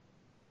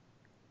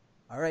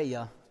All right,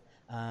 y'all.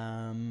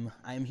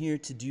 I'm here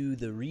to do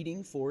the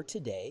reading for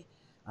today.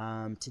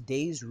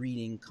 Today's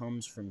reading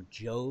comes from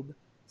Job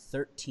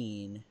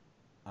 13,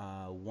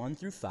 1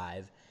 through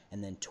 5,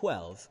 and then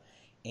 12.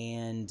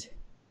 And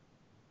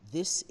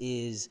this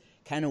is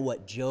kind of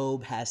what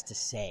Job has to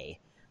say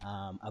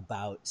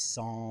about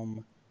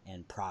Psalm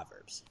and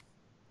Proverbs.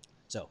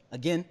 So,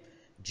 again,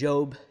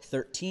 Job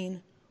 13,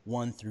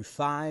 1 through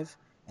 5,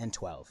 and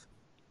 12.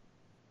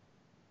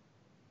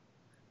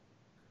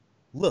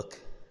 Look,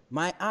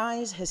 my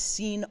eyes has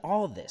seen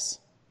all this.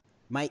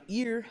 My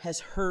ear has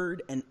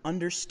heard and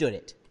understood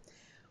it.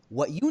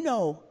 What you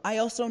know, I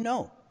also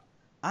know.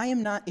 I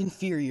am not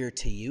inferior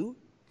to you,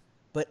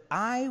 but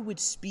I would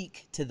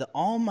speak to the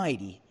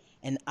Almighty,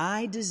 and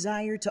I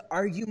desire to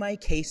argue my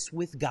case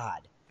with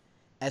God.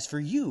 As for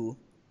you,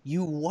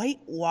 you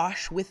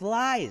whitewash with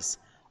lies.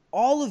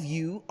 All of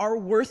you are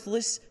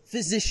worthless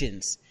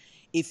physicians.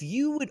 If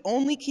you would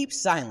only keep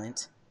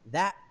silent,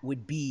 that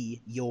would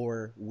be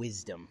your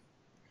wisdom.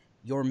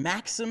 Your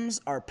maxims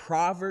are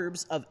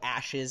proverbs of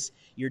ashes.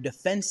 Your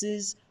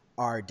defenses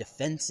are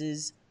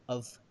defenses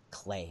of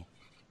clay.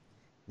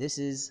 This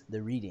is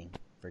the reading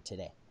for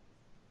today.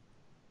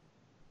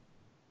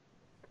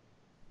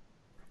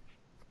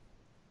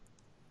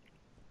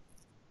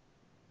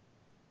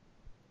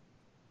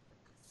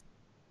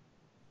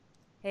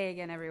 Hey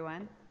again,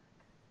 everyone.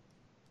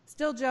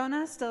 Still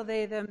Jonah, still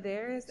they, them,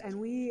 theirs, and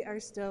we are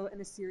still in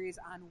a series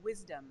on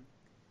wisdom.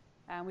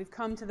 We've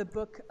come to the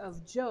book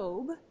of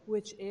Job,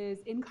 which is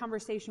in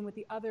conversation with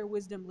the other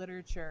wisdom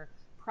literature,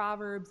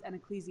 Proverbs and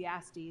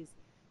Ecclesiastes,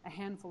 a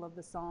handful of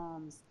the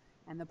Psalms,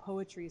 and the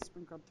poetry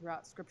sprinkled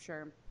throughout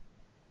Scripture.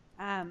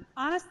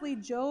 Honestly,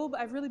 Job,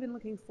 I've really been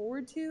looking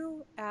forward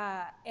to,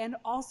 and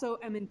also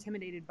am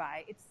intimidated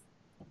by.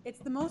 It's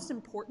the most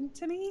important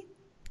to me,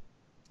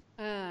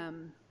 but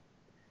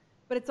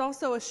it's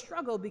also a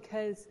struggle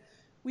because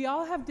we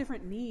all have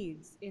different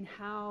needs in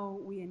how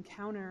we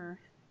encounter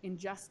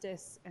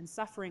injustice and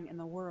suffering in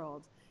the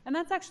world. And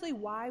that's actually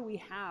why we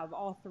have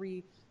all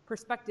three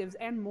perspectives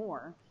and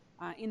more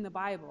in the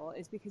Bible,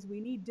 is because we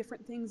need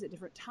different things at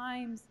different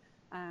times,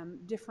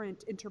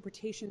 different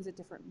interpretations at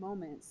different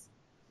moments.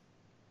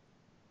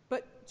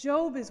 But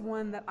Job is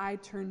one that I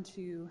turn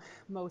to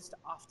most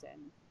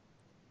often.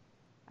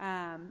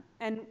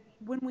 And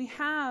when we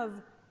have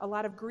a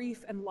lot of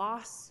grief and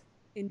loss,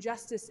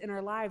 injustice in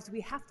our lives,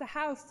 we have to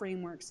have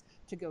frameworks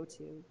to go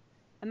to.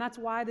 And that's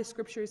why the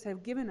scriptures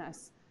have given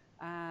us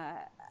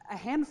a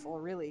handful,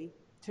 really,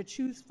 to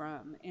choose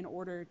from in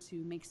order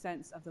to make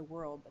sense of the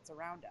world that's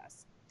around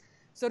us.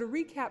 So to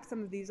recap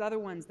some of these other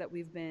ones that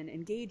we've been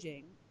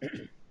engaging,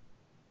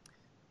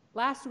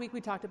 last week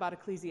we talked about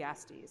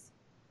Ecclesiastes.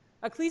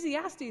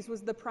 Ecclesiastes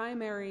was the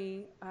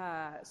primary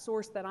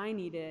source that I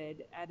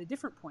needed at a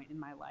different point in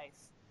my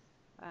life.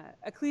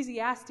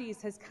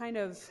 Ecclesiastes has kind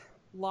of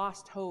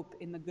lost hope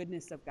in the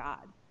goodness of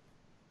God,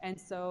 and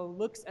so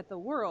looks at the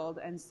world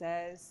and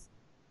says,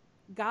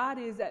 God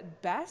is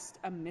at best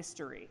a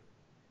mystery.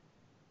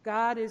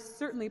 God is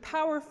certainly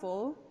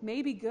powerful,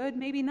 maybe good,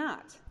 maybe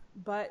not,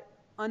 but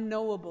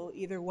unknowable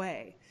either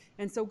way.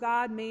 And so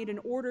God made an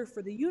order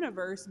for the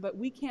universe, but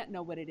we can't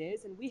know what it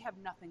is, and we have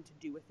nothing to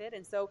do with it.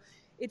 And so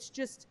it's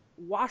just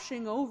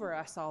washing over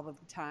us all of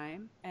the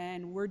time,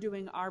 and we're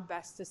doing our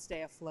best to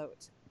stay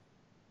afloat.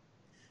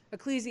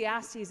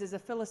 Ecclesiastes is a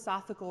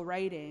philosophical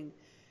writing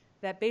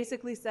that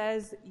basically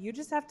says you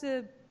just have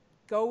to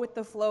go with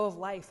the flow of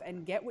life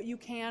and get what you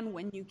can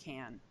when you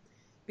can,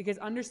 because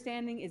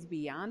understanding is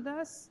beyond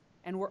us,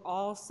 and we're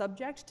all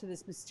subject to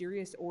this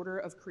mysterious order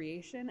of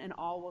creation, and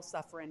all will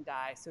suffer and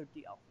die, so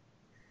deal.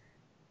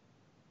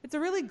 It's a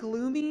really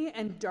gloomy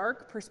and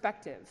dark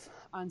perspective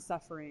on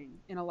suffering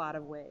in a lot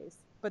of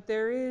ways, but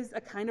there is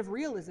a kind of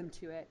realism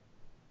to it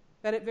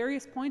that at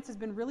various points has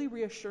been really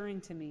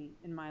reassuring to me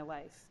in my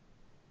life,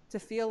 to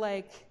feel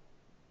like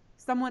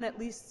someone at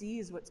least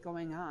sees what's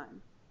going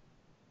on.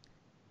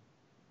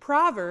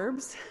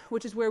 Proverbs,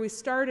 which is where we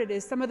started,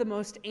 is some of the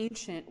most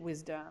ancient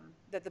wisdom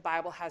that the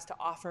Bible has to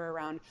offer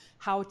around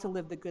how to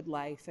live the good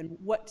life and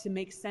what to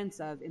make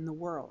sense of in the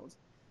world.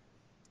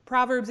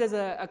 Proverbs is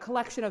a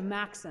collection of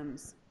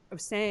maxims,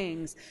 of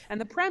sayings, and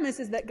the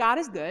premise is that God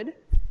is good,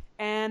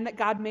 and that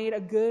God made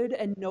a good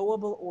and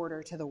knowable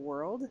order to the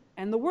world,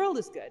 and the world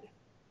is good.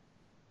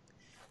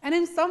 And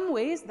in some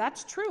ways,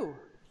 that's true.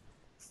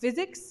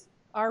 Physics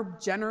are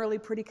generally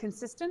pretty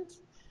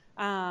consistent.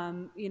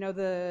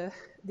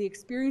 The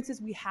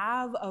experiences we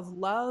have of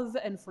love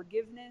and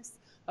forgiveness,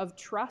 of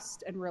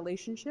trust and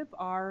relationship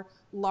are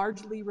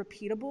largely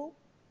repeatable.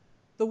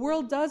 The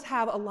world does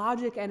have a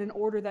logic and an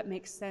order that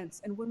makes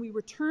sense, and when we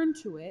return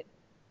to it,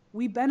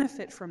 we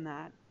benefit from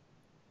that.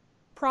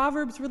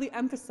 Proverbs really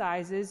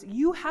emphasizes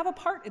you have a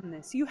part in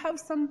this. You have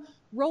some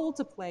role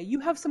to play. You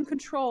have some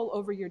control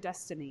over your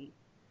destiny.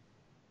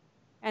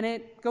 And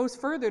it goes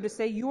further to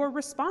say you are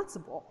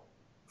responsible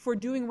for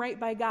doing right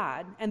by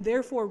God and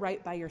therefore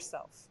right by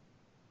yourself.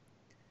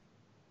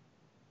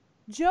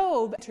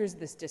 Job enters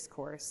this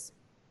discourse.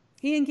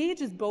 He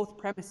engages both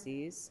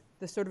premises,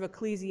 the sort of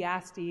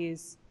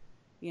Ecclesiastes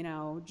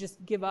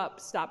just give up,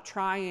 stop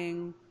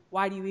trying.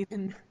 Why do you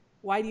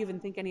even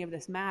think any of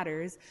this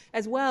matters?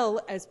 As well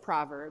as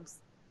Proverbs.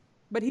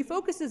 But he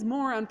focuses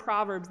more on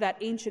Proverbs, that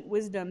ancient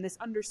wisdom, this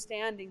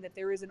understanding that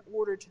there is an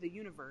order to the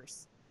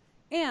universe,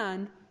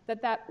 and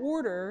that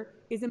order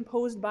is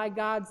imposed by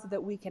God so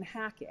that we can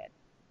hack it.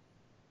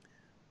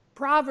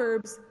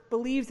 Proverbs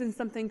believes in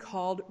something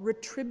called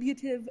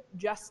retributive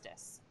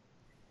justice.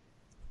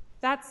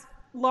 That's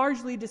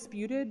largely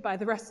disputed by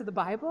the rest of the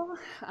Bible.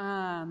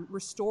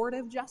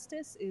 Restorative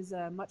justice is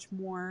a much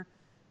more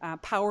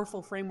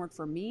powerful framework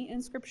for me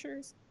in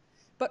scriptures.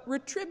 But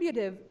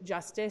retributive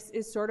justice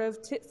is sort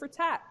of tit for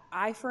tat,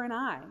 eye for an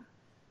eye.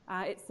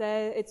 It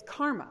says it's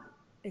karma.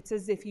 It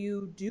says if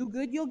you do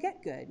good, you'll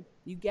get good.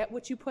 You get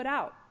what you put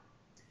out.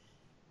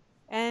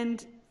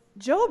 And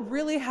Job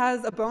really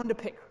has a bone to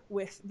pick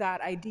with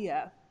that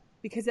idea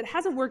because it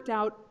hasn't worked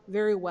out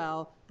very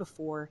well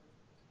before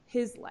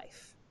his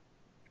life.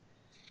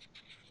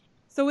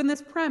 So in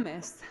this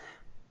premise,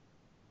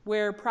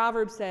 where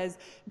Proverbs says,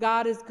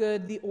 God is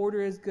good, the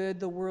order is good,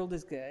 the world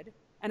is good,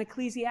 and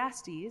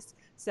Ecclesiastes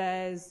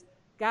says,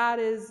 God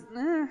is,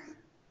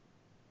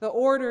 the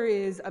order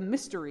is a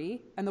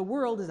mystery, and the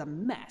world is a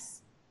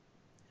mess.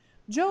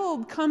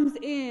 Job comes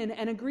in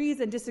and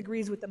agrees and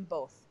disagrees with them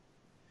both.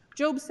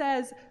 Job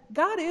says,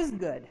 God is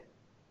good,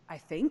 I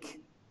think,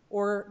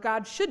 or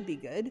God should be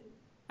good,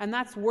 and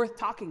that's worth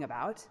talking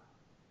about.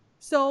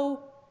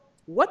 So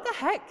what the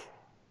heck?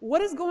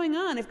 What is going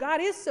on? If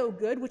God is so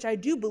good, which I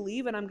do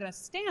believe and I'm going to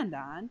stand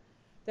on,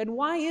 then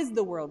why is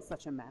the world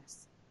such a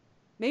mess?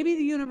 Maybe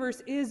the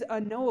universe is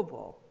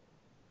unknowable,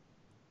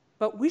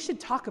 but we should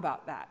talk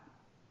about that.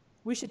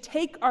 We should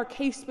take our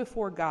case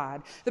before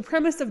God. The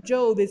premise of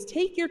Job is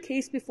take your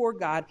case before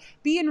God,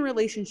 be in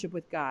relationship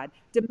with God,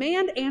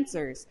 demand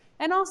answers,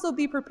 and also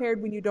be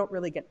prepared when you don't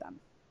really get them.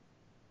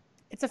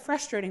 It's a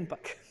frustrating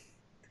book,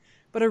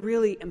 but a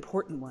really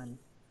important one.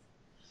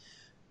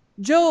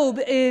 Job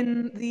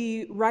in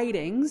the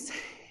writings,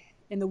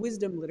 in the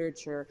wisdom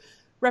literature,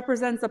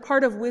 represents a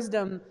part of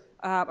wisdom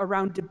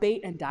around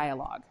debate and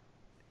dialogue.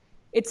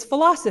 It's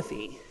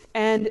philosophy,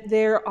 and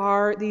there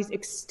are these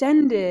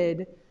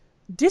extended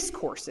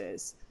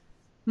discourses,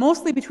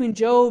 mostly between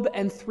Job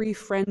and three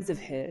friends of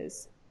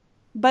his.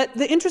 But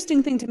the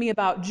interesting thing to me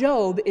about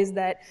Job is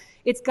that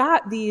it's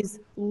got these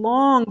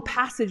long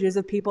passages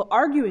of people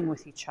arguing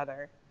with each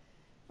other,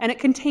 and it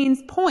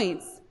contains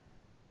points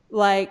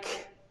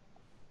like,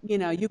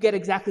 you get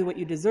exactly what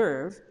you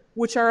deserve,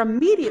 which are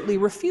immediately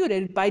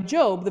refuted by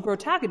Job, the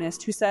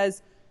protagonist, who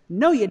says,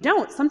 no, you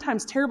don't.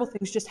 Sometimes terrible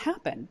things just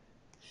happen.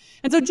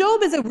 And so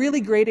Job is a really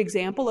great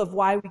example of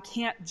why we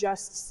can't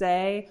just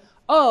say,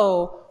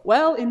 oh,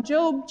 well, in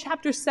Job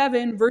chapter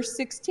 7, verse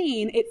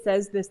 16, it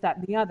says this, that,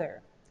 and the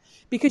other.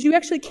 Because you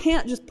actually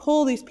can't just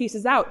pull these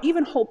pieces out.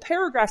 Even whole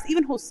paragraphs,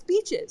 even whole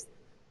speeches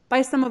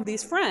by some of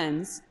these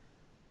friends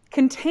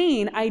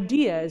contain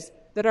ideas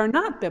that are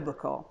not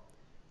biblical,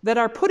 that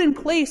are put in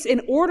place in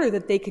order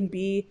that they can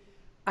be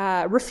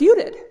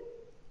refuted.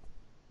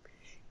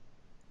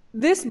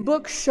 This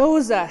book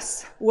shows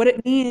us what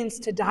it means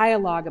to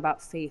dialogue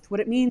about faith, what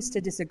it means to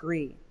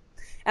disagree.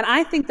 And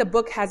I think the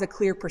book has a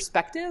clear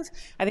perspective.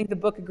 I think the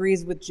book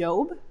agrees with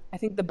Job. I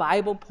think the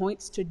Bible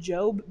points to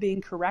Job being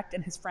correct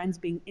and his friends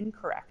being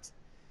incorrect.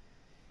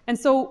 And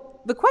so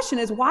the question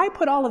is, why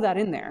put all of that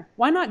in there?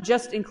 Why not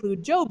just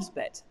include Job's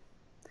bit?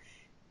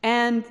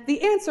 And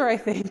the answer, I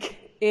think,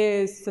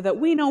 is so that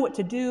we know what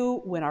to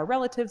do when our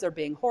relatives are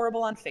being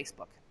horrible on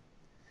Facebook.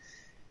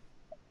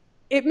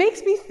 It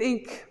makes me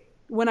think,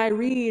 when I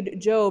read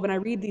Job and I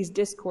read these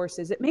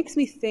discourses, it makes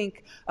me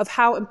think of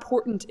how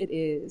important it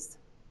is,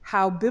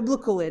 how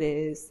biblical it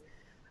is,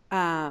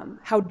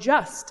 how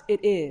just it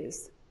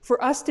is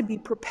for us to be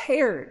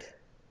prepared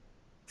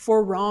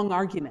for wrong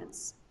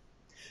arguments,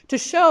 to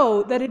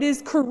show that it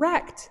is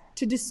correct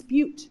to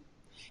dispute.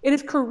 It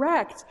is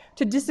correct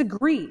to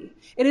disagree.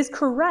 It is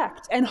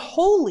correct and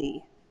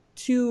holy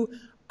to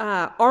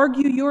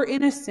argue your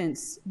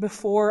innocence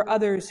before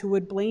others who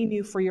would blame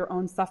you for your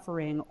own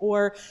suffering,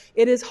 or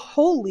it is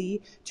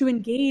holy to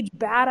engage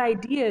bad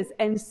ideas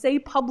and say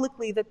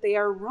publicly that they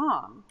are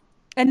wrong,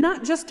 and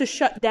not just to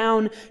shut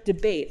down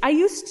debate. I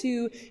used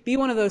to be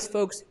one of those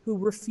folks who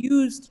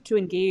refused to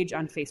engage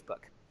on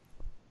Facebook.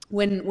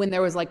 When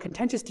there was like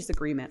contentious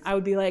disagreement, I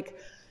would be like,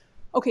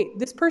 okay,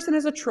 this person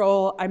is a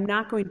troll. I'm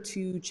not going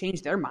to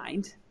change their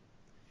mind.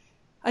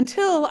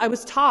 Until I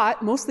was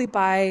taught, mostly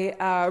by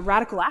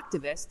radical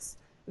activists,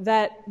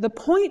 that the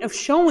point of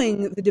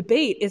showing the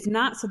debate is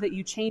not so that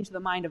you change the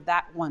mind of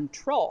that one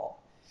troll.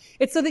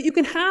 It's so that you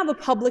can have a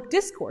public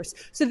discourse,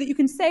 so that you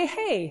can say,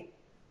 hey,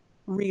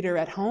 reader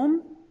at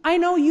home, I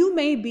know you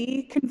may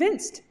be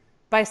convinced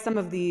by some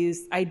of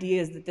these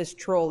ideas that this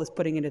troll is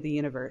putting into the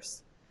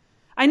universe.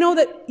 I know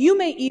that you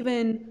may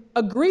even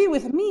agree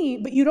with me,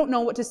 but you don't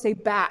know what to say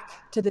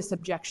back to this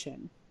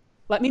objection.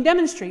 Let me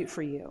demonstrate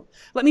for you.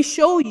 Let me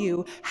show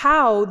you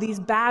how these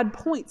bad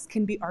points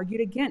can be argued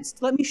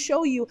against. Let me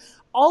show you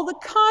all the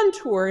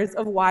contours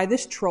of why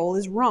this troll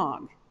is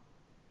wrong.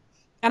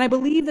 And I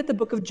believe that the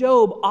book of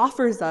Job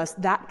offers us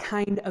that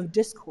kind of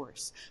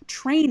discourse,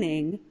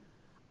 training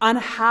on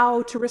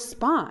how to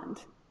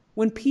respond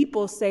when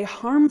people say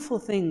harmful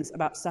things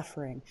about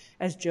suffering,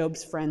 as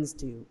Job's friends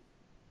do.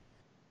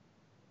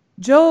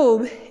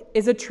 Job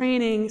is a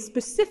training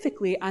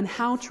specifically on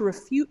how to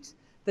refute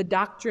the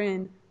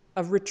doctrine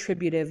of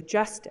retributive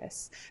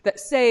justice that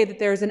say that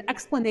there is an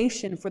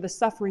explanation for the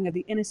suffering of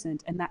the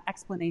innocent, and that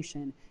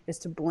explanation is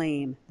to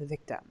blame the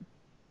victim.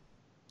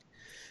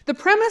 The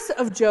premise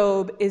of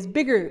Job is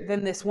bigger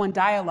than this one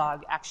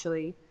dialogue,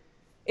 actually.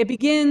 It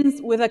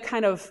begins with a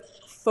kind of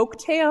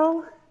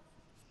folktale.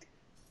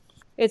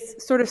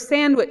 It's sort of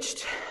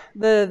sandwiched.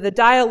 The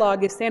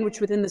dialogue is sandwiched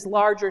within this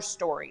larger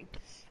story.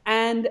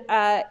 And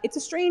it's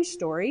a strange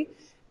story.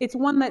 It's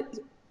one that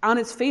on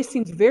its face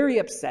seems very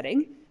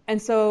upsetting.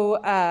 And so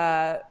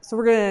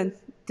we're going to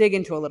dig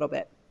into a little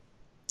bit.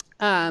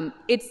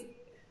 It's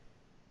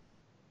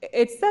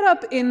set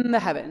up in the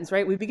heavens,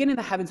 right? We begin in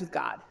the heavens with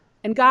God.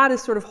 And God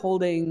is sort of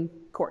holding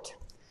court.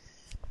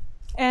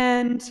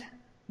 And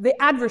the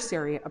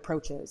adversary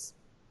approaches.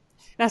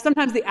 Now,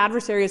 sometimes the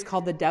adversary is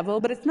called the devil,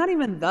 but it's not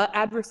even the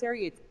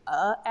adversary, it's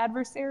a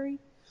adversary.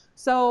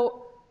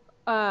 So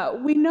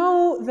we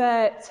know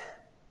that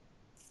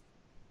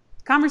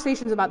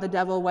conversations about the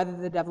devil, whether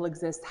the devil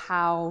exists,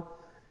 how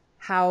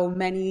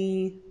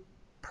many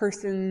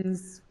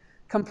persons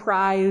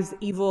comprise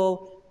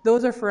evil,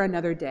 those are for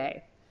another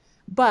day.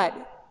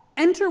 But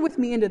enter with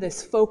me into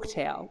this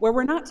folktale where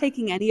we're not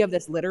taking any of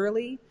this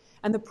literally.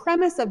 And the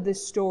premise of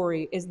this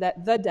story is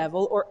that the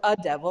devil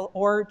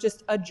or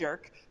just a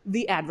jerk,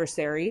 the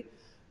adversary,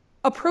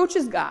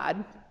 approaches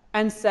God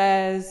and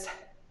says,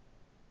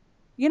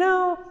 you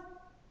know,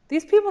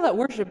 these people that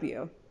worship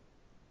you,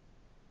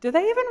 do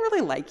they even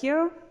really like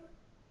you?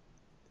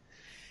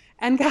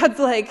 And God's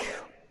like,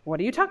 what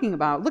are you talking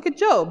about? Look at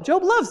Job.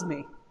 Job loves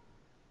me.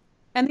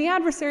 And the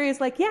adversary is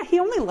like, yeah, he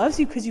only loves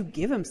you because you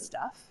give him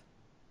stuff.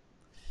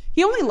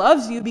 He only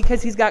loves you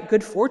because he's got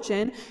good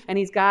fortune and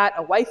he's got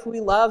a wife who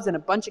he loves and a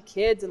bunch of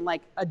kids and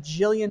like a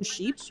jillion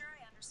sheep. I'm not sure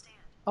I understand.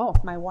 Oh,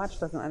 my watch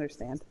doesn't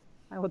understand.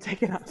 I will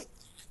take it off.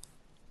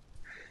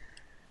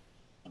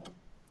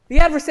 The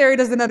adversary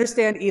doesn't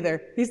understand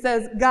either. He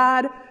says,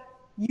 God,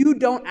 you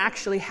don't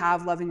actually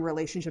have loving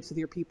relationships with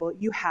your people.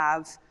 You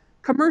have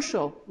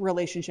commercial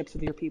relationships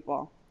with your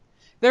people.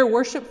 Their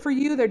worship for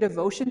you, their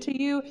devotion to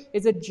you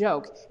is a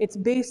joke. It's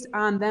based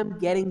on them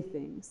getting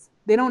things.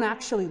 They don't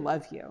actually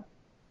love you.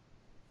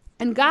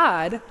 And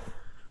God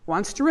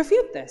wants to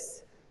refute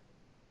this.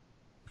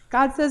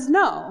 God says,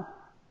 no,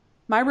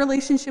 my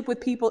relationship with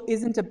people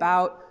isn't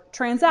about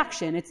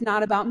transaction. It's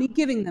not about me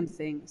giving them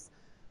things.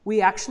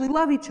 We actually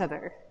love each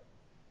other.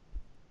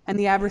 And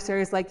the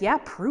adversary is like, yeah,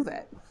 prove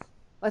it.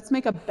 Let's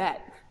make a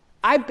bet.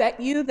 I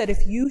bet you that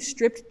if you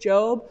stripped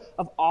Job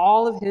of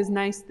all of his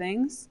nice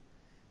things,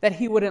 that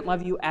he wouldn't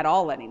love you at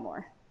all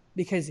anymore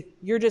because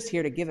you're just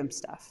here to give him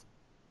stuff.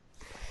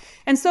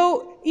 And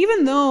so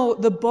even though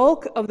the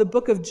bulk of the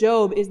book of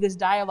Job is this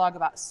dialogue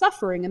about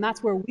suffering, and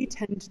that's where we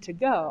tend to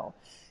go,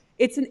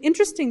 it's an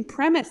interesting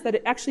premise that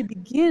it actually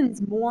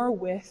begins more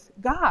with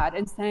God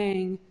and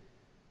saying,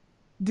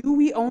 do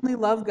we only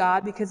love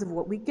God because of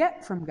what we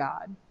get from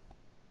God?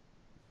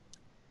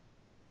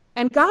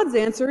 And God's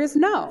answer is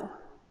no.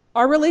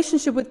 Our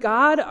relationship with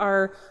God,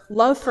 our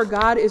love for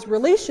God is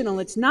relational.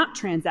 It's not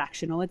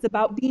transactional. It's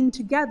about being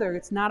together.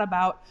 It's not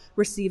about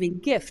receiving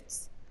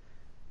gifts.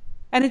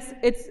 And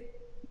it's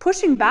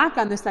pushing back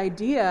on this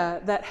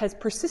idea that has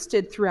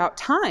persisted throughout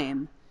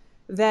time,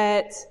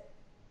 that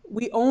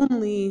we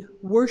only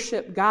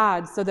worship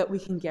God so that we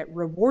can get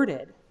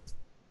rewarded.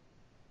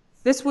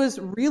 This was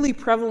really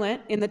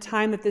prevalent in the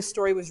time that this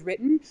story was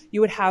written.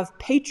 You would have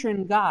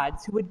patron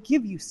gods who would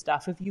give you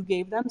stuff if you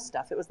gave them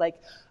stuff. It was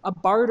like a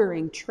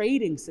bartering,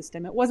 trading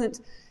system. It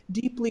wasn't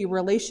deeply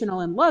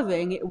relational and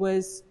loving. It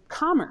was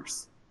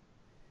commerce.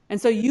 And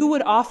so you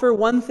would offer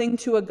one thing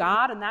to a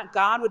god, and that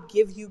god would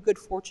give you good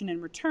fortune in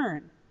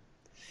return.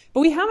 But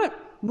we haven't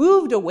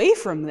moved away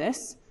from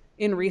this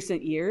in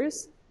recent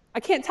years. I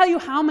can't tell you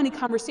how many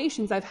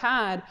conversations I've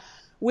had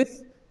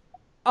with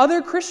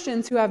other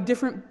Christians who have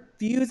different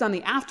views on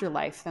the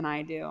afterlife than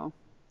I do,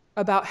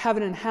 about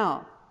heaven and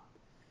hell.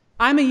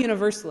 I'm a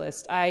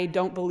universalist. I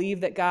don't believe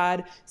that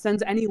God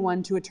sends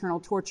anyone to eternal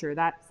torture.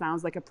 That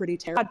sounds like a pretty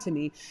terrible God to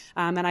me.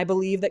 And I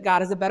believe that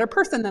God is a better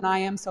person than I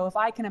am, so if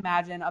I can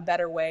imagine a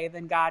better way,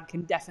 then God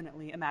can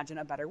definitely imagine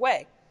a better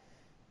way.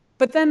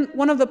 But then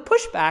one of the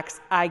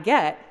pushbacks I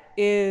get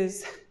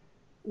is,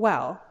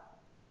 well,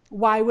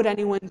 why would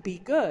anyone be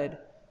good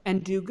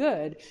and do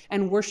good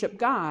and worship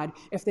God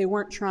if they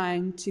weren't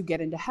trying to get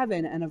into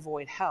heaven and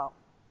avoid hell?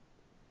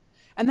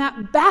 And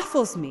that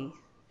baffles me.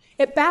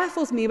 It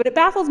baffles me, but it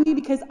baffles me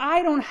because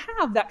I don't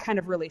have that kind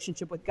of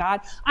relationship with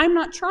God. I'm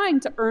not trying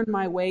to earn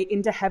my way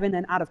into heaven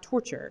and out of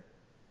torture.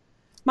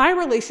 My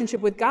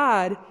relationship with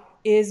God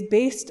is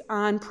based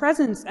on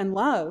presence and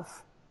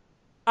love.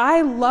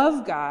 I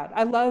love God.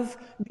 I love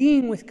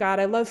being with God.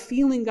 I love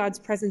feeling God's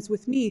presence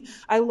with me.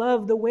 I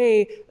love the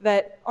way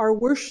that our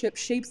worship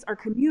shapes our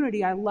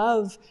community. I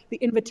love the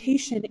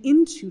invitation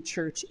into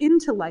church,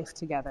 into life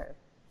together.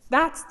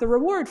 That's the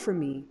reward for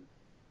me.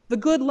 The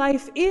good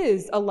life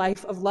is a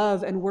life of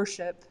love and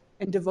worship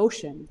and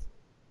devotion.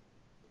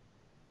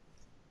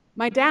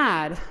 My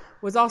dad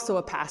was also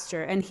a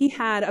pastor, and he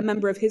had a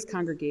member of his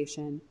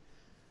congregation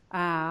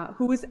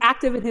who was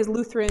active in his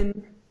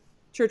Lutheran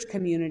church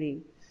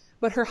community.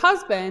 But her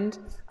husband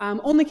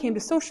only came to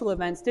social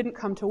events, didn't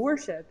come to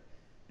worship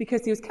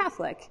because he was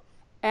Catholic.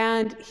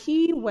 And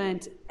he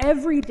went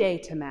every day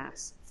to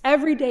Mass,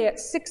 every day at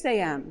 6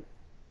 a.m.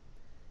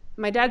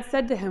 My dad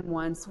said to him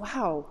once,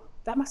 "Wow,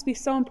 that must be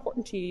so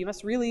important to you. You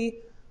must really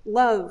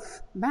love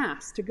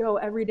Mass to go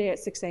every day at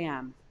 6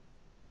 a.m.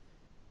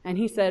 And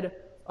he said,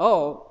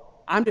 "Oh,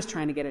 I'm just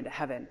trying to get into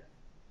heaven."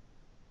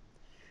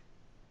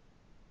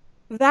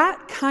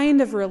 That kind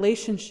of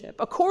relationship,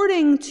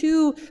 according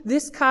to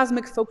this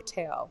cosmic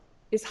folktale,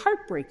 is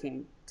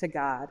heartbreaking to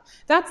God.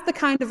 That's the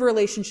kind of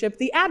relationship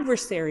the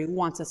adversary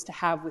wants us to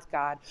have with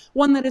God.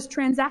 One that is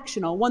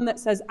transactional, one that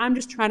says, "I'm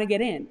just trying to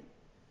get in.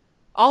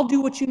 I'll do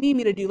what you need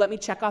me to do. Let me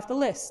check off the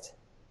list."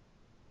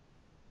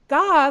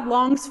 God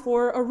longs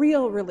for a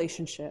real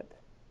relationship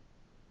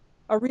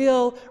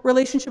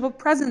of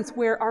presence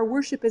where our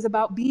worship is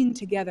about being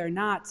together,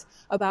 not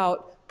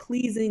about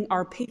pleasing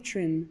our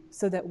patron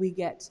so that we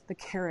get the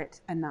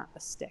carrot and not the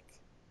stick.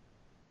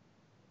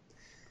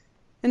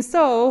 And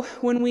so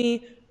when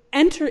we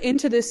enter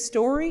into this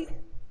story,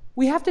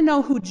 we have to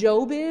know who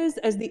Job is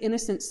as the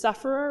innocent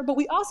sufferer, but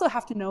we also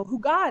have to know who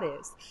God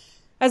is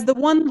as the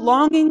one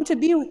longing to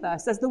be with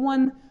us, as the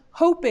one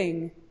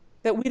hoping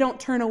that we don't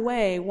turn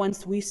away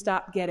once we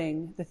stop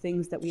getting the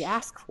things that we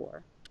ask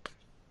for.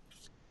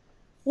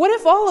 What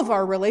if all of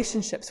our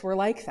relationships were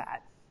like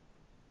that?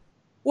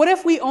 What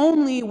if we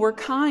only were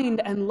kind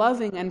and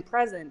loving and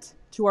present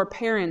to our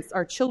parents,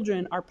 our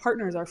children, our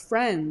partners, our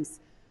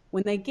friends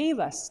when they gave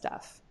us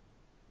stuff?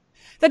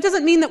 That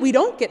doesn't mean that we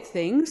don't get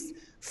things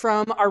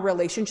from our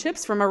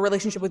relationships, from our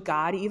relationship with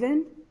God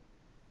even,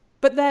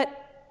 but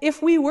that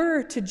if we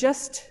were to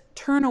just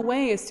turn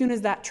away as soon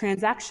as that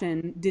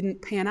transaction didn't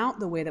pan out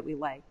the way that we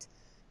liked,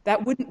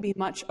 that wouldn't be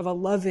much of a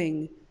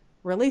loving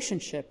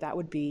relationship. That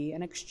would be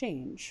an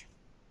exchange.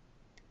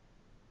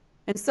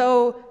 And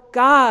so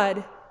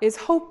God is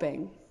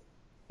hoping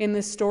in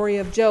this story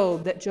of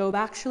Job that Job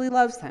actually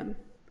loves him,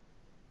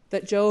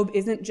 that Job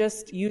isn't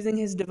just using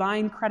his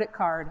divine credit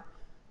card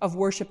of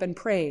worship and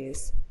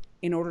praise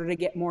in order to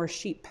get more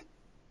sheep.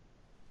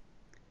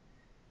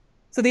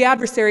 So the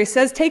adversary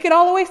says, "Take it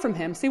all away from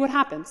him, see what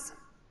happens."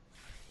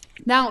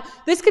 Now,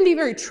 this can be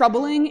very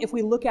troubling if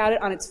we look at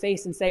it on its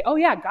face and say, "Oh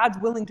yeah, God's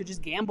willing to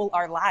just gamble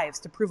our lives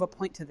to prove a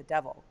point to the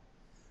devil."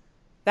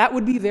 That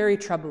would be very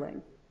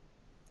troubling.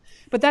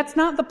 But that's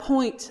not the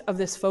point of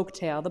this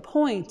folktale. The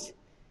point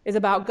is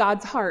about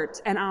God's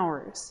heart and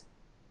ours,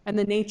 and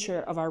the nature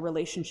of our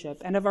relationship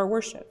and of our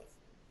worship.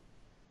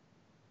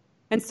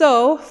 And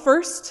so,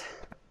 first,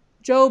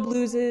 Job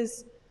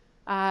loses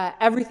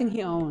everything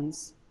he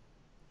owns.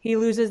 He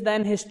loses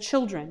then his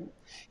children.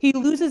 He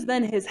loses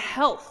then his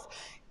health.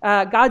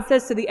 God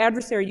says to the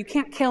adversary, "You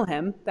can't kill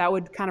him." That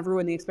would kind of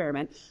ruin the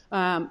experiment.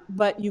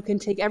 But you can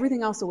take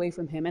everything else away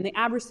from him. And the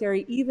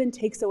adversary even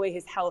takes away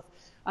his health.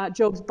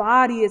 Job's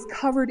body is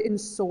covered in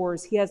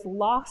sores. He has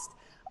lost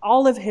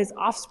all of his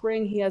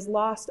offspring. He has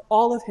lost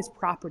all of his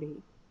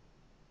property.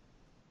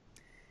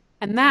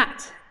 And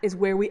that is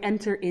where we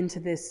enter into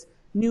this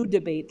new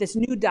debate, this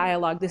new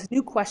dialogue, this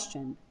new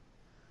question.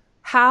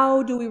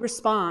 How do we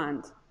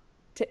respond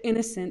to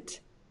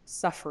innocent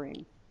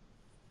suffering?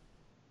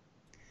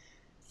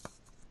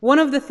 One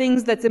of the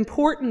things that's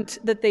important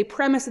that they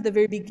premise at the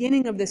very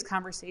beginning of this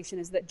conversation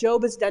is that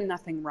Job has done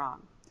nothing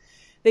wrong.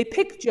 They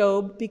pick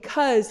Job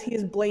because he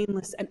is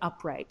blameless and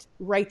upright,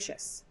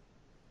 righteous.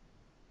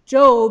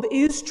 Job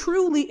is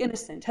truly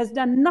innocent, has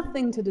done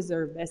nothing to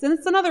deserve this. And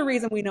it's another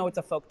reason we know it's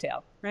a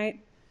folktale,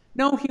 right?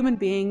 No human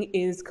being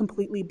is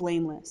completely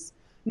blameless.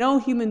 No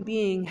human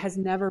being has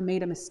never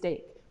made a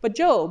mistake. But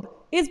Job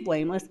is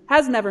blameless,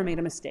 has never made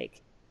a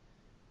mistake.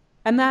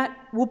 And that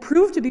will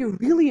prove to be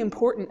really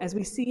important as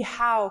we see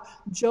how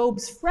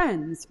Job's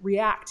friends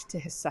react to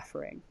his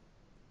suffering.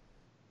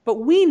 But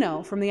we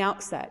know from the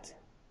outset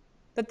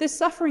that this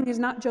suffering is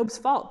not Job's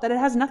fault, that it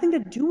has nothing to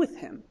do with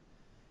him,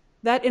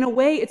 that in a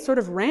way it's sort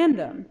of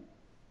random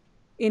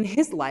in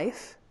his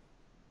life,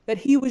 that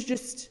he was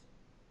just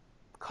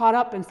caught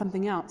up in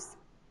something else.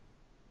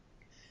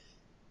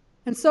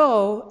 And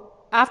so,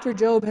 after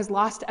Job has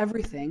lost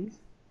everything,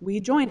 we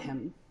join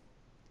him.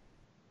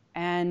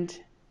 And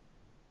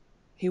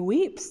he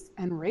weeps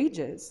and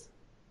rages.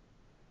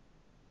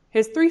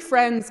 His three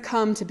friends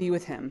come to be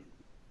with him.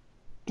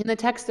 In the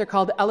text, they're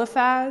called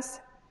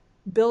Eliphaz,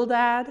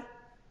 Bildad,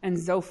 and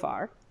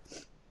Zophar.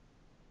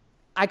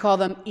 I call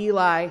them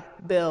Eli,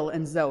 Bill,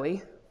 and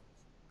Zoe.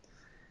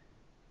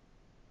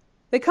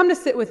 They come to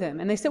sit with him,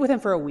 and they sit with him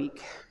for a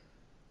week.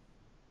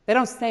 They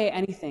don't say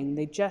anything.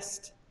 They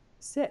just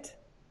sit.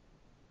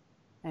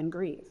 and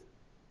grieve.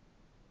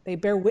 They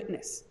bear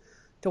witness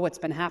to what's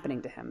been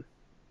happening to him.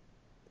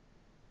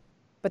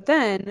 But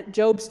then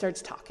Job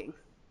starts talking.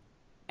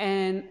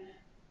 And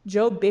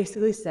Job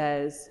basically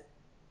says,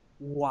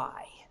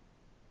 why?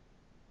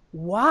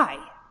 Why?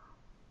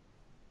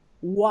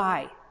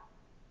 Why?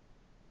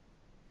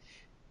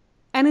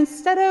 And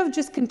instead of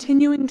just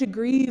continuing to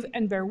grieve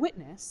and bear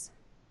witness,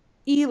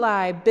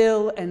 Eli,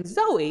 Bill, and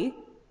Zoe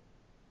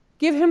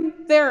give him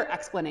their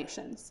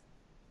explanations.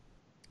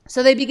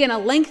 So they begin a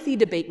lengthy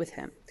debate with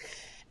him.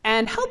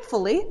 And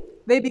helpfully,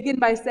 they begin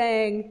by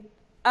saying,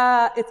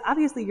 it's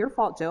obviously your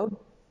fault, Job.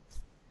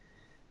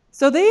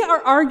 So they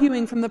are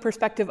arguing from the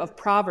perspective of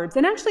Proverbs.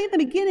 And actually, in the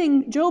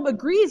beginning, Job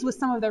agrees with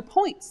some of their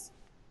points.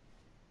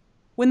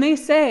 When they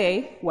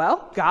say,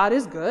 well, God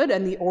is good,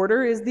 and the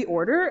order is the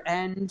order,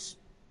 and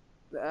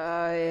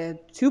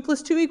 2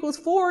 + 2 =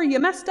 4, you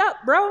messed up,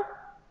 bro.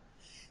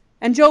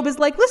 And Job is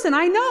like, listen,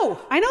 I know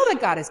that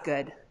God is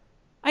good.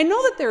 I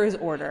know that there is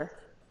order.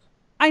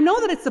 I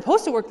know that it's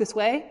supposed to work this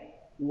way.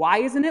 Why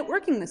isn't it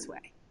working this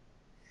way?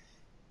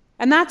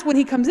 And that's when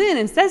he comes in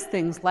and says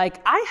things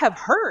like, I have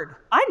heard.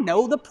 I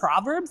know the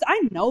Proverbs.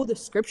 I know the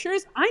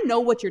scriptures. I know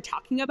what you're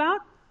talking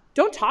about.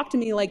 Don't talk to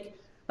me like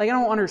I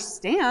don't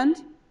understand.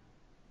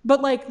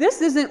 But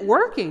this isn't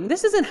working.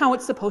 This isn't how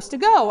it's supposed to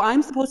go.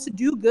 I'm supposed to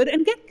do good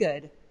and get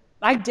good.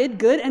 I did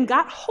good and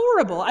got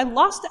horrible. I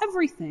lost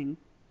everything.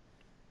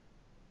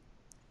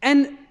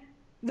 And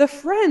the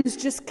friends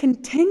just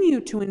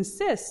continue to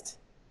insist,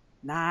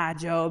 nah,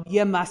 Job,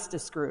 you must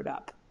have screwed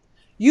up.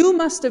 You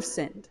must have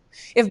sinned.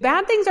 If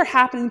bad things are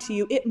happening to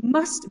you, it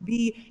must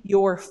be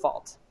your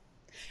fault.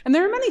 And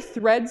there are many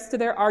threads to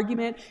their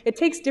argument. It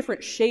takes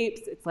different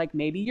shapes. It's like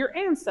maybe your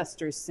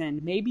ancestors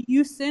sinned. Maybe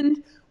you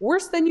sinned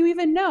worse than you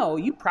even know.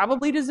 You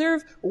probably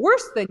deserve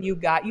worse than you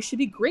got. You should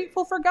be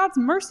grateful for God's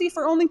mercy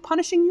for only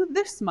punishing you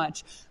this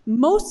much.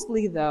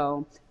 Mostly,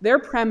 though, their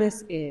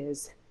premise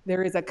is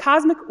there is a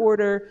cosmic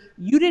order.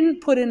 You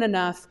didn't put in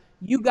enough.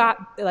 You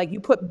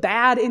put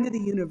bad into the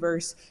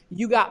universe.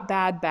 You got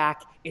bad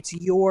back. It's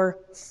your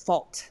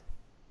fault.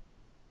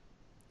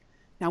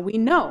 Now we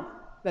know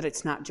that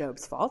it's not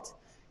Job's fault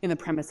in the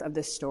premise of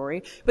this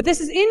story, but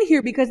this is in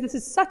here because this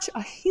is such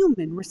a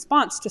human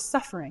response to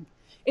suffering.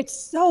 It's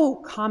so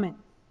common.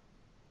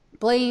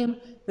 Blame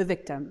the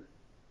victim.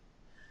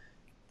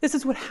 This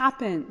is what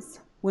happens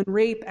when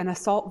rape and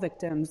assault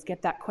victims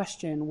get that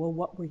question, well,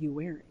 what were you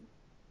wearing?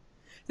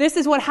 This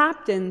is what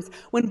happens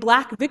when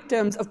black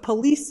victims of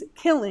police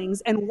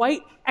killings and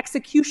white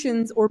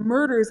executions or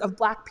murders of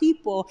black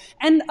people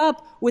end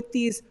up with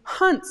these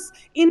hunts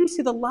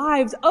into the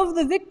lives of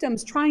the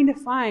victims, trying to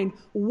find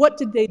what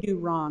did they do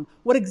wrong?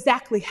 What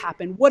exactly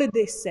happened? What did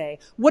they say?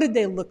 What did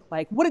they look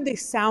like? What did they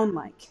sound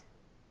like?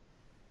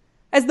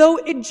 As though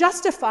it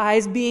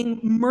justifies being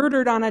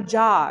murdered on a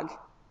jog,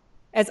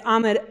 as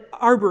Ahmaud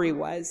Arbery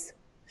was.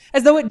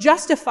 As though it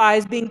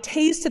justifies being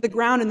tased to the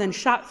ground and then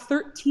shot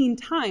 13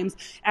 times,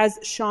 as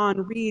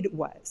Sean Reed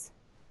was.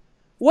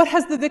 What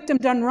has the victim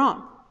done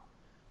wrong?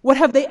 What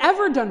have they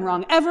ever done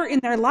wrong, ever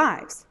in their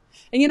lives?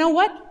 And you know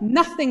what?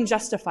 Nothing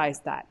justifies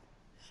that.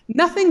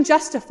 Nothing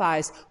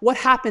justifies what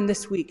happened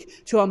this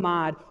week to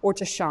Ahmaud or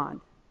to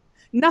Sean.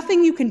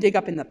 Nothing you can dig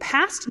up in the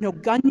past, no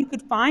gun you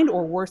could find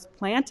or worse,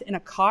 plant in a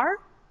car.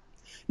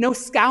 No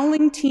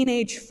scowling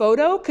teenage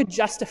photo could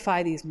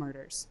justify these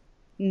murders.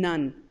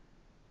 None.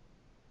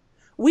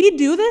 We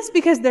do this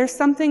because there's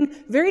something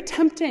very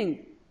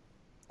tempting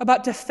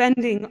about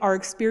defending our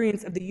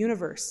experience of the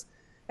universe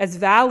as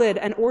valid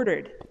and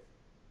ordered.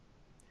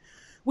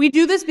 We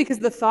do this because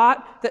the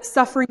thought that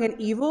suffering and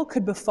evil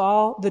could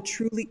befall the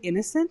truly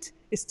innocent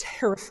is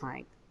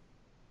terrifying.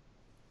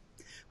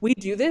 We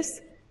do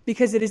this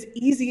because it is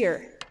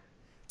easier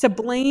to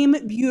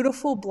blame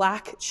beautiful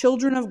black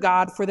children of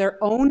God for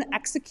their own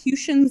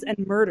executions and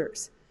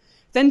murders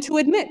than to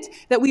admit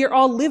that we are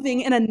all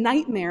living in a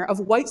nightmare of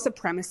white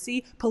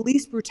supremacy,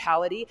 police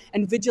brutality,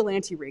 and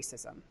vigilante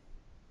racism.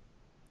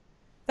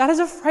 That is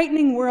a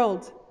frightening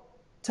world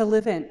to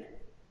live in.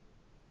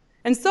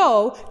 And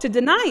so, to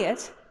deny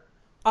it,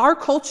 our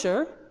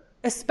culture,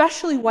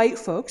 especially white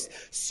folks,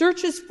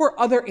 searches for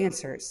other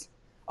answers,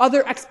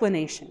 other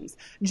explanations,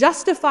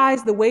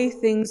 justifies the way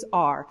things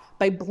are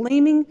by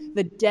blaming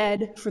the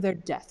dead for their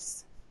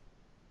deaths.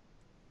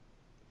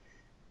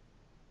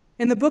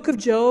 In the book of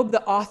Job,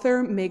 the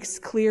author makes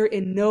clear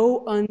in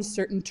no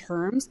uncertain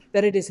terms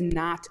that it is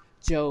not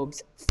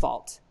Job's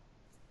fault.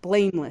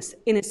 Blameless,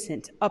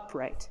 innocent,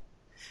 upright.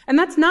 And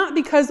that's not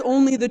because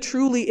only the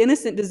truly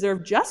innocent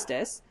deserve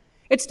justice.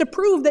 It's to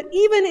prove that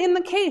even in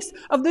the case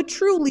of the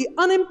truly,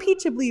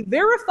 unimpeachably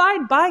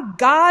verified by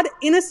God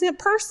innocent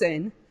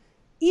person,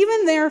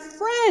 even their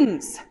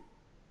friends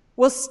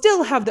will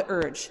still have the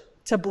urge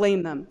to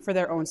blame them for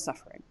their own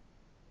suffering.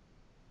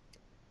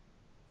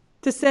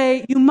 To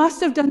say, you must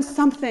have done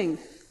something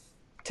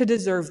to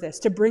deserve this,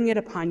 to bring it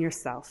upon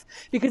yourself.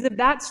 Because if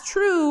that's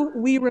true,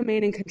 we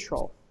remain in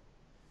control.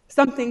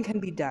 Something can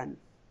be done.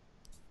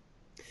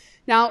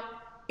 Now,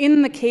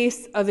 in the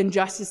case of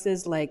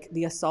injustices like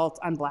the assault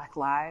on Black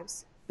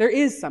lives, There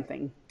is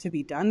something to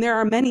be done. There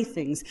are many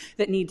things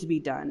that need to be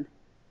done.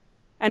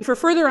 And for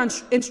further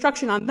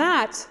instruction on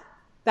that,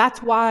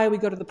 that's why we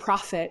go to the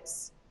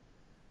prophets.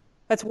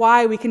 That's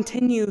why we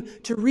continue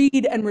to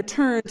read and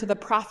return to the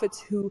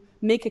prophets who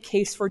make a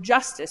case for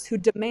justice, who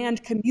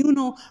demand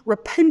communal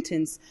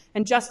repentance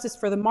and justice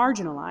for the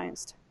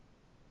marginalized.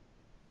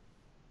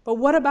 But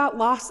what about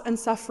loss and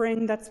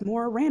suffering that's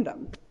more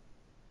random?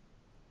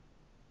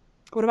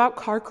 What about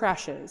car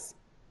crashes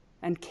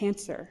and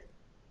cancer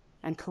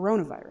and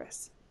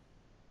coronavirus?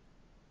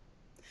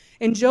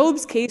 In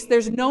Job's case,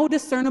 there's no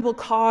discernible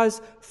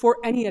cause for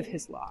any of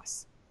his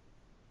loss.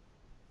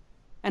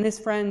 And his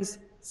friends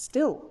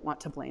still want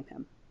to blame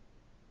him.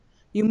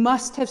 You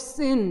must have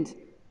sinned,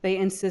 they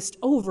insist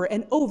over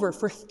and over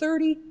for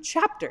 30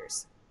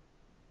 chapters.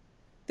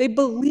 They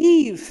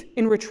believe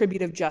in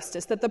retributive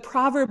justice, that the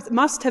Proverbs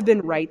must have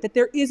been right, that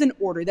there is an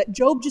order, that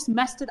Job just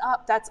messed it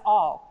up, that's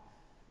all.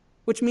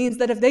 Which means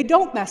that if they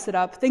don't mess it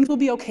up, things will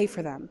be okay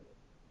for them.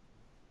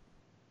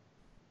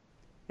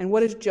 And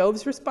what is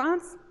Job's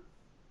response?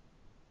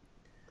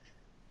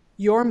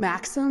 Your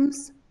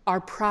maxims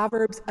are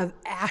proverbs of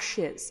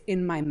ashes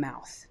in my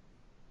mouth.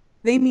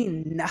 They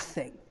mean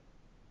nothing.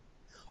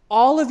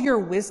 All of your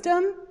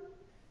wisdom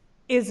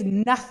is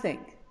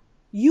nothing.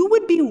 You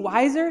would be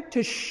wiser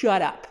to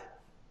shut up.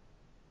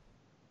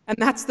 And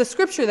that's the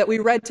scripture that we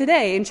read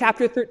today in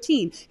chapter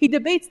 13. He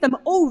debates them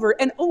over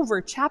and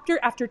over, chapter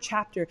after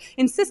chapter,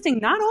 insisting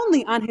not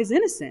only on his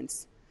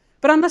innocence,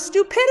 but on the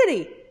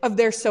stupidity of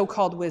their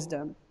so-called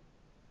wisdom,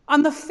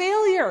 on the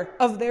failure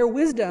of their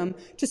wisdom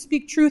to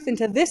speak truth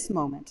into this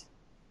moment.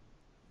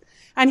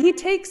 And he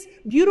takes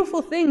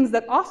beautiful things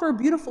that offer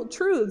beautiful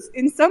truths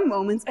in some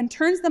moments and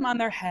turns them on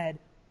their head.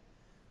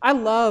 I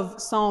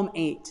love Psalm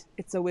 8.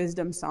 It's a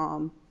wisdom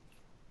psalm.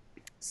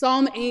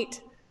 Psalm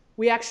 8,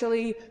 we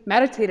actually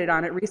meditated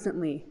on it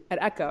recently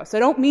at Echo. So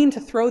I don't mean to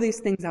throw these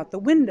things out the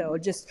window,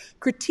 just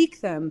critique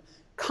them,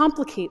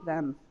 complicate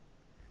them.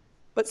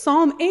 But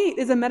Psalm 8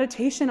 is a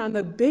meditation on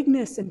the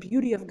bigness and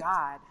beauty of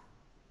God.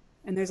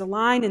 And there's a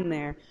line in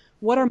there.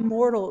 What are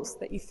mortals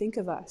that you think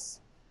of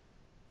us?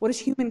 What is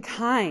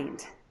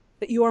humankind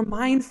that you are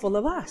mindful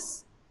of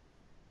us?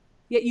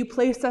 Yet you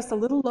place us a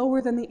little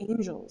lower than the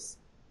angels.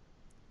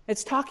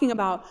 It's talking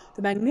about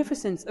the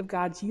magnificence of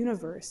God's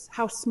universe,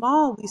 how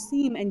small we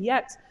seem, and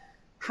yet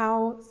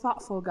how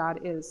thoughtful God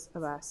is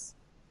of us.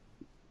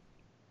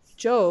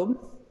 Job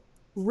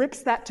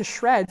rips that to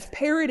shreds,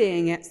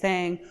 parodying it,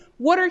 saying,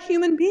 what are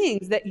human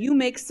beings that you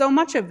make so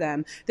much of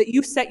them, that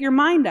you set your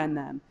mind on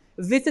them,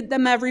 visit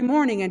them every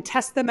morning and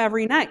test them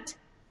every night?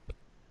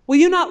 Will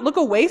you not look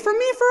away from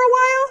me for a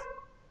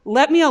while?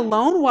 Let me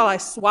alone while I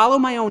swallow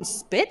my own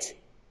spit?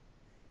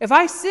 If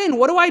I sin,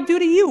 what do I do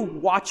to you,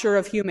 watcher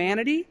of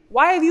humanity?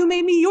 Why have you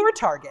made me your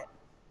target?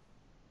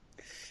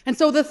 And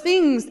so the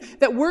things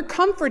that were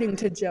comforting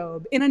to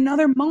Job in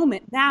another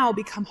moment now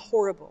become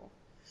horrible.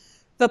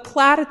 The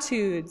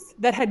platitudes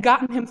that had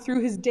gotten him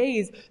through his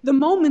days, the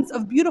moments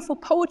of beautiful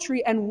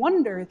poetry and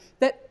wonder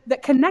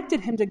that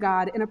connected him to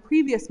God in a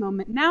previous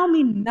moment now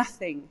mean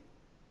nothing.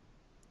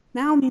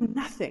 Now mean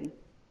nothing.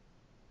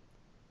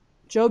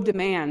 Job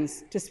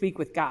demands to speak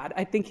with God.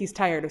 I think he's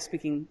tired of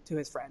speaking to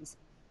his friends.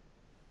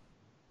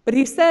 But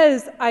he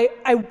says,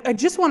 I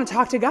just want to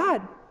talk to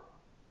God.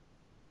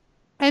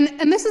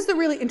 And this is the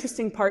really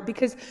interesting part,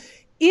 because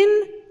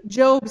in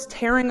Job's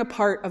tearing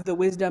apart of the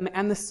wisdom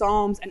and the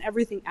Psalms and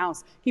everything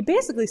else, he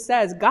basically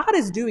says, God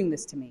is doing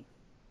this to me.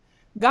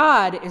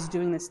 God is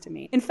doing this to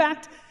me. In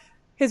fact,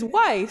 his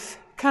wife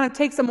kind of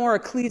takes a more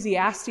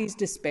Ecclesiastes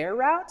despair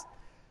route,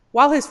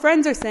 while his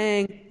friends are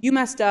saying, you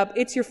messed up,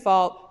 it's your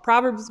fault,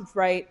 Proverbs is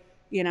right,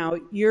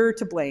 you're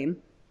to blame.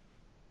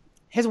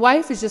 His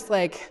wife is just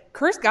like,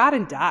 curse God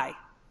and die.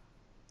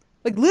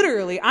 Like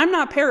literally, I'm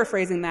not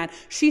paraphrasing that.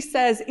 She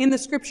says in the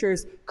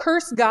scriptures,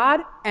 curse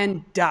God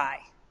and die.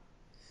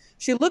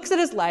 She looks at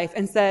his life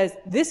and says,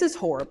 this is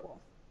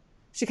horrible.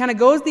 She kind of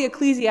goes the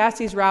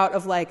Ecclesiastes route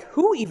of like,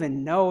 who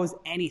even knows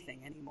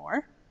anything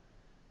anymore?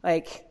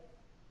 Like,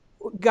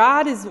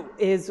 God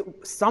is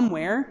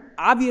somewhere,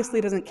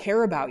 obviously doesn't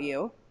care about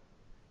you.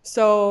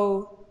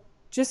 So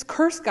just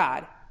curse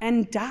God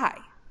and die.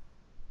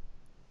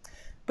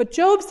 But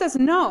Job says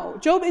no.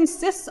 Job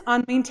insists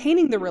on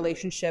maintaining the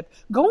relationship,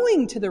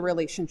 going to the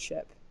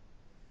relationship.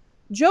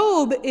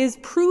 Job is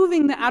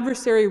proving the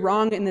adversary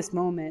wrong in this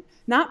moment,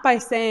 not by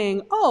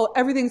saying, oh,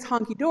 everything's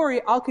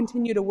honky-dory, I'll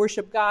continue to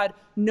worship God,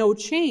 no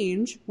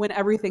change when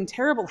everything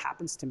terrible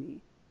happens to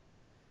me.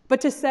 But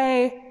to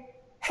say,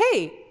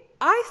 hey,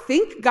 I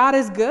think God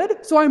is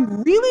good, so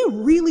I'm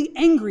really, really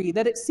angry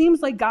that it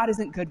seems like God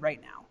isn't good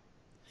right now.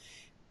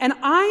 And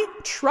I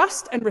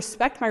trust and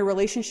respect my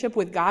relationship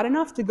with God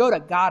enough to go to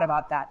God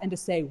about that and to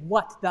say,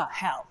 what the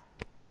hell?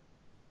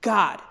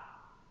 God,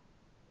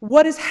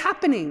 what is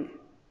happening?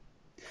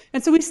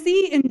 And so we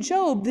see in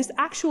Job this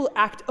actual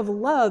act of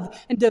love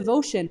and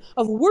devotion,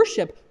 of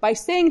worship, by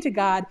saying to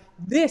God,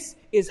 this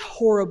is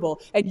horrible,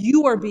 and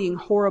you are being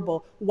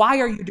horrible. Why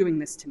are you doing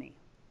this to me?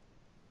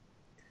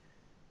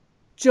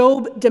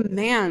 Job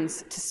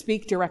demands to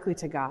speak directly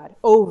to God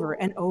over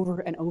and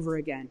over and over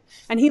again.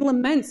 And he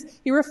laments,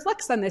 he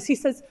reflects on this. He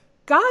says,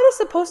 God is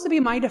supposed to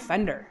be my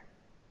defender.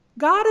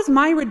 God is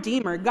my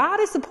redeemer. God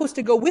is supposed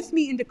to go with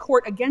me into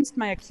court against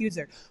my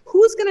accuser.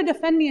 Who's going to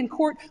defend me in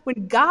court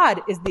when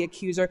God is the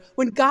accuser,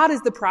 when God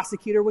is the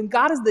prosecutor, when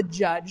God is the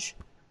judge?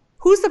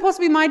 Who's supposed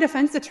to be my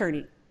defense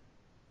attorney?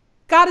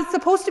 God, it's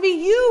supposed to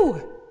be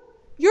you.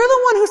 You're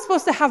the one who's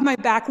supposed to have my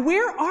back.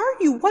 Where are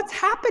you? What's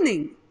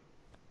happening?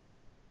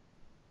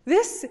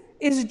 This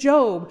is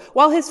Job.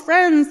 While his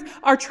friends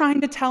are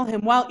trying to tell him,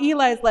 while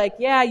Eli's like,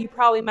 yeah, you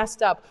probably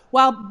messed up.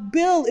 While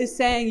Bill is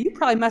saying, you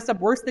probably messed up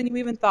worse than you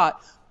even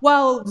thought.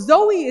 While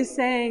Zoe is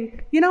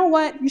saying, you know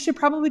what, you should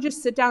probably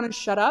just sit down and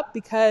shut up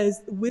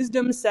because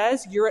wisdom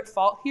says you're at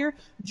fault here.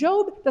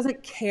 Job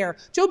doesn't care.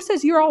 Job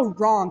says you're all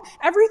wrong.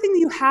 Everything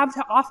you have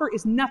to offer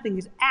is nothing,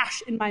 is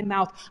ash in my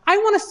mouth. I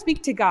want to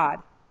speak to God.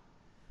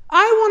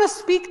 I want to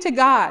speak to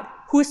God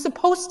who is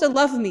supposed to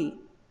love me.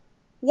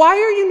 Why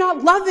are you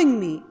not loving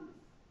me?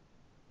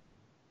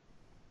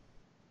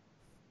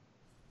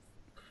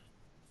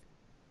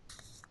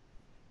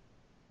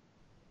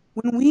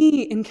 When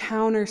we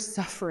encounter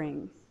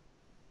suffering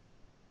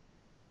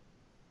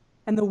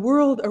and the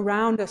world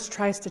around us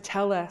tries to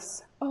tell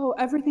us, oh,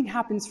 everything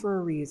happens for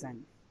a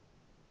reason,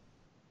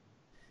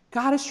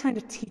 God is trying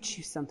to teach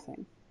you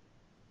something.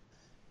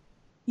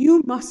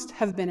 You must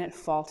have been at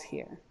fault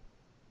here.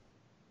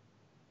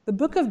 The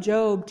book of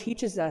Job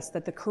teaches us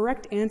that the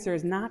correct answer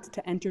is not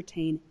to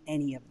entertain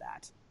any of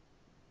that,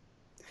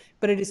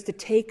 but it is to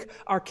take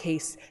our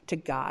case to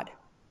God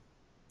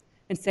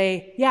and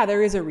say, yeah,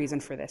 there is a reason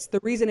for this. The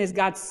reason is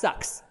God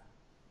sucks.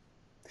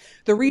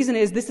 The reason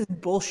is this is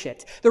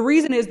bullshit. The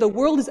reason is the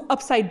world is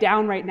upside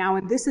down right now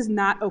and this is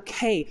not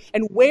okay.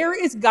 And where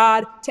is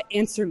God to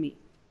answer me?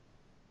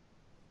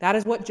 That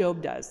is what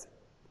Job does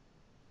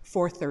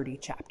for 30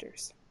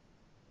 chapters.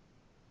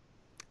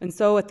 And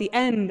so at the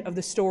end of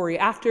the story,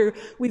 after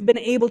we've been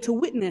able to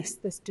witness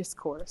this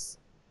discourse,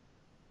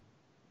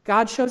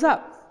 God shows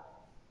up.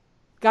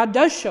 God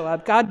does show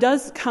up. God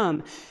does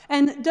come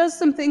and does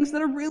some things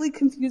that are really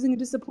confusing and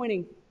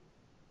disappointing.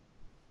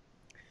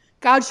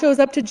 God shows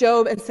up to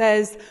Job and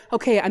says,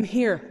 okay, I'm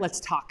here. Let's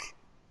talk.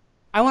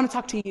 I want to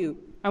talk to you.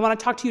 I want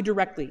to talk to you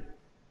directly.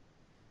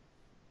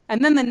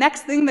 And then the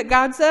next thing that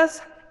God says,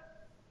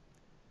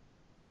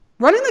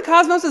 running the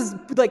cosmos is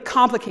like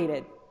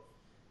complicated.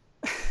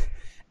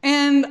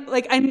 And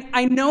like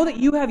I know that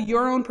you have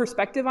your own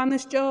perspective on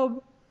this,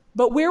 Job,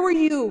 but where were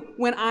you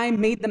when I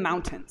made the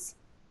mountains?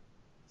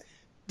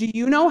 Do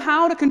you know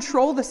how to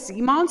control the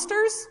sea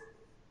monsters?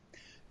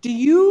 Do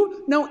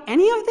you know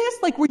any of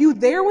this? Like, were you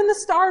there when the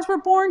stars were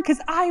born?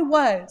 Because I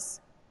was.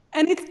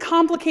 And it's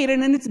complicated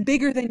and it's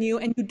bigger than you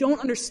and you don't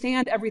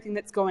understand everything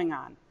that's going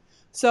on.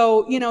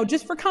 So,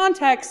 just for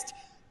context,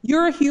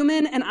 you're a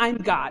human and I'm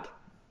God.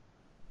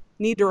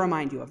 Need to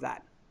remind you of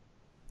that.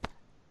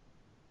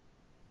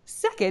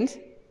 Second,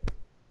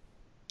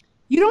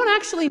 you don't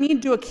actually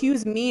need to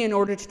accuse me in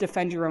order to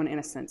defend your own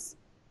innocence.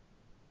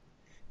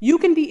 You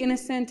can be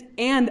innocent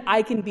and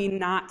I can be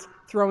not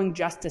throwing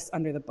justice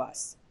under the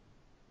bus.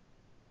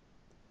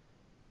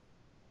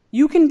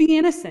 You can be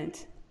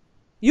innocent.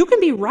 You can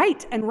be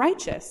right and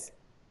righteous.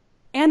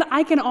 And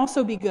I can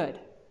also be good.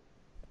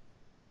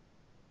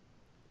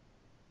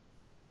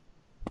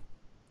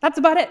 That's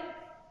about it.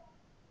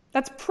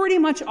 That's pretty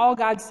much all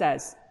God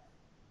says.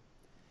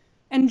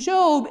 And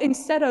Job,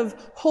 instead of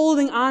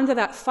holding on to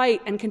that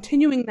fight and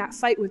continuing that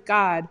fight with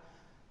God,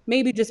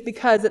 maybe just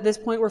because at this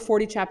point we're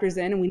 40 chapters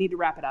in and we need to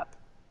wrap it up,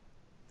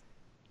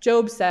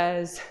 Job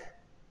says,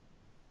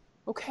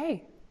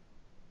 okay,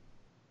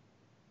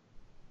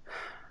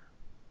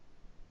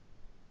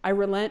 I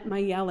relent my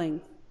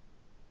yelling.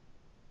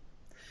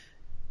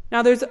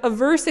 Now there's a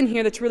verse in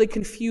here that's really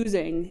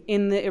confusing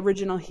in the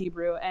original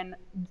Hebrew, and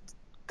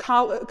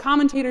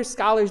commentators,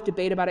 scholars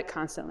debate about it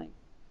constantly.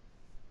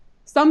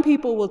 Some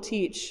people will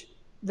teach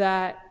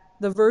that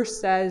the verse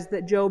says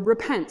that Job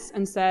repents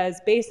and says,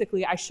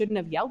 basically, I shouldn't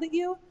have yelled at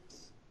you,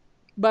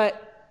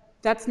 but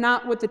that's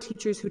not what the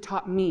teachers who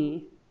taught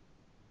me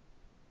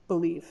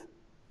believe.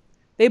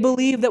 They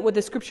believe that what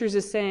the scriptures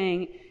is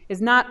saying is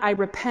not, I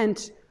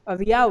repent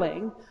of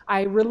yelling,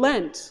 I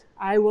relent,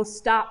 I will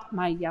stop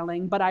my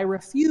yelling, but I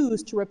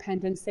refuse to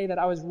repent and say that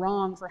I was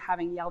wrong for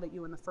having yelled at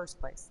you in the first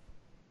place.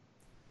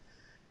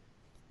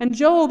 And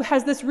Job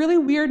has this really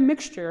weird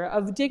mixture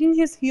of digging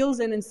his heels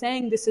in and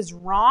saying, this is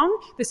wrong,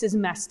 this is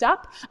messed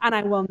up, and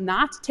I will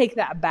not take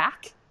that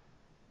back.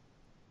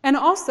 And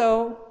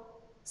also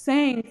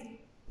saying,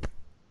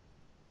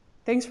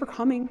 thanks for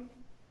coming.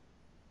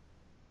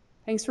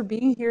 Thanks for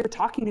being here,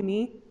 talking to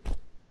me.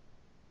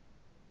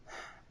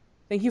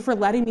 Thank you for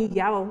letting me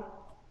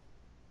yell.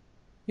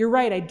 You're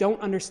right, I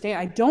don't understand.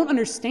 I don't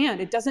understand.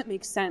 It doesn't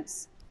make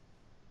sense.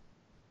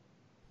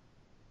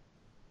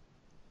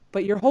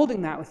 But you're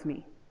holding that with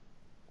me.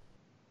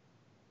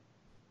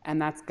 And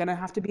that's going to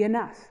have to be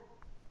enough.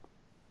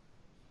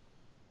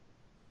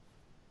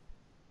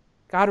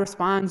 God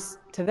responds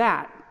to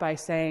that by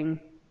saying,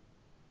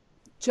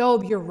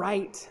 Job, you're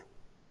right.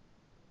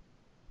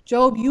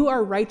 Job, you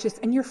are righteous,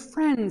 and your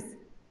friends,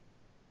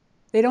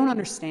 they don't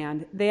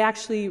understand. They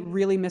actually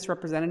really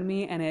misrepresented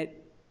me, and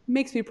it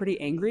makes me pretty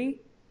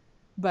angry.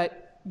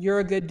 But you're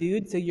a good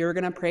dude, so you're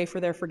going to pray for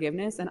their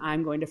forgiveness, and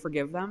I'm going to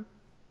forgive them.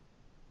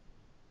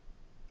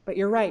 But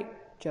you're right,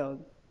 Job.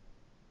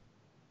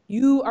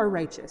 You are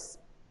righteous.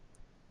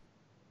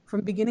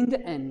 From beginning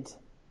to end,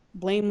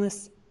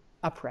 blameless,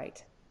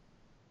 upright.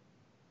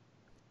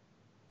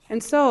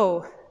 And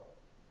so,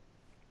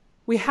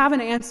 we have an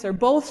answer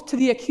both to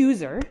the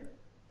accuser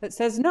that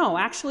says, no,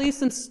 actually,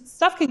 some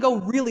stuff can go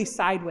really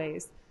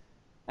sideways.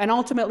 And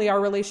ultimately,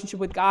 our relationship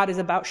with God is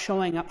about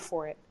showing up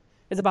for it.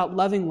 It's about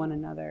loving one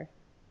another.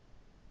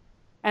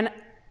 And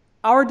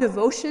our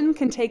devotion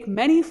can take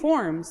many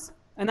forms.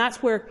 And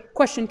that's where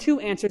question 2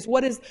 answers,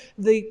 what is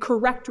the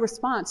correct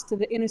response to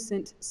the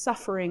innocent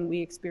suffering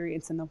we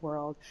experience in the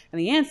world? And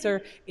the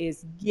answer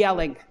is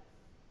yelling.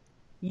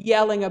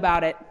 Yelling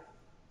about it.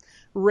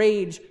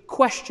 Rage,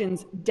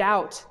 questions,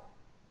 doubt.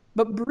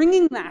 But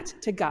bringing that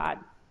to God.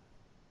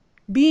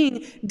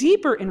 Being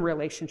deeper in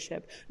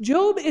relationship.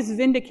 Job is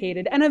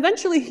vindicated, and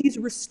eventually he's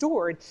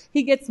restored.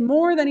 He gets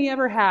more than he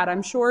ever had.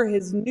 I'm sure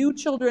his new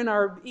children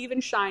are even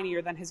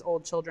shinier than his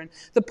old children.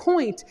 The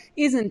point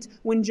isn't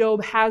when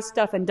Job has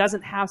stuff and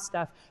doesn't have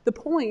stuff. The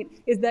point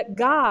is that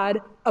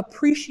God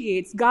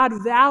appreciates,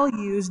 God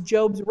values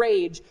Job's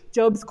rage,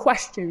 Job's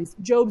questions,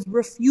 Job's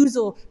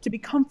refusal to be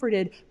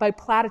comforted by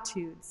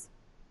platitudes.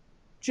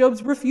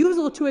 Job's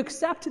refusal to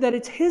accept that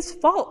it's his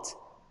fault,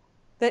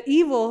 that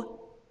evil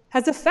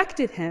has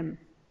affected him.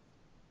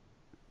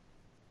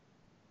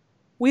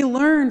 We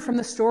learn from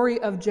the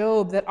story of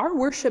Job that our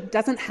worship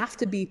doesn't have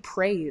to be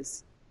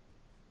praise.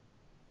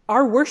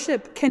 Our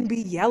worship can be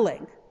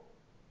yelling.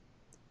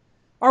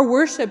 Our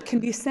worship can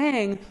be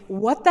saying,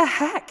 what the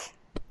heck?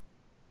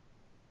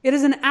 It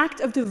is an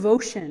act of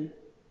devotion,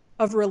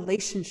 of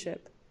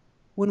relationship,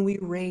 when we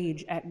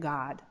rage at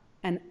God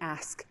and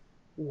ask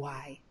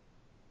why.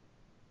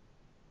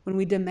 When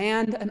we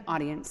demand an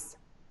audience,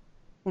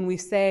 when we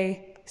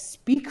say,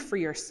 speak for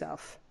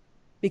yourself,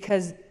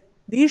 because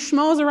these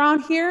schmoes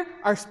around here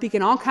are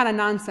speaking all kind of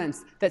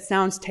nonsense that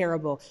sounds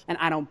terrible, and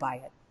I don't buy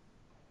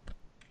it.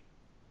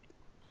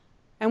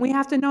 And we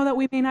have to know that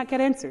we may not get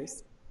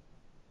answers.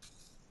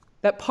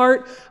 That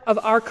part of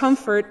our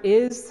comfort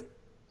is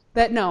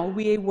that no,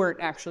 we weren't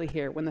actually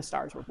here when the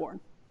stars were born.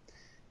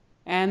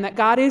 And that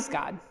God is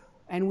God,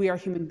 and we are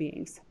human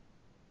beings.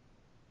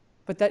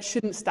 But that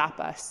shouldn't stop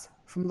us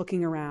from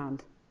looking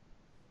around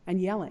and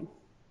yelling.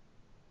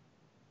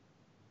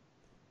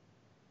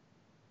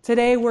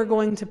 Today we're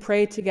going to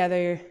pray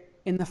together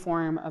in the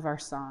form of our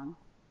song.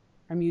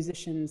 Our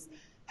musicians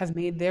have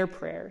made their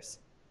prayers,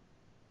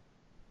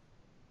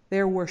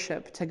 their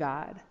worship to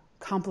God,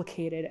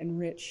 complicated and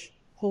rich,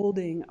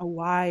 holding a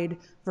wide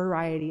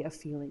variety of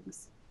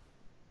feelings.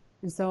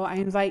 And so I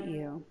invite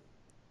you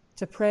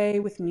to pray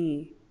with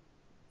me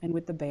and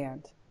with the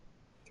band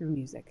through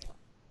music.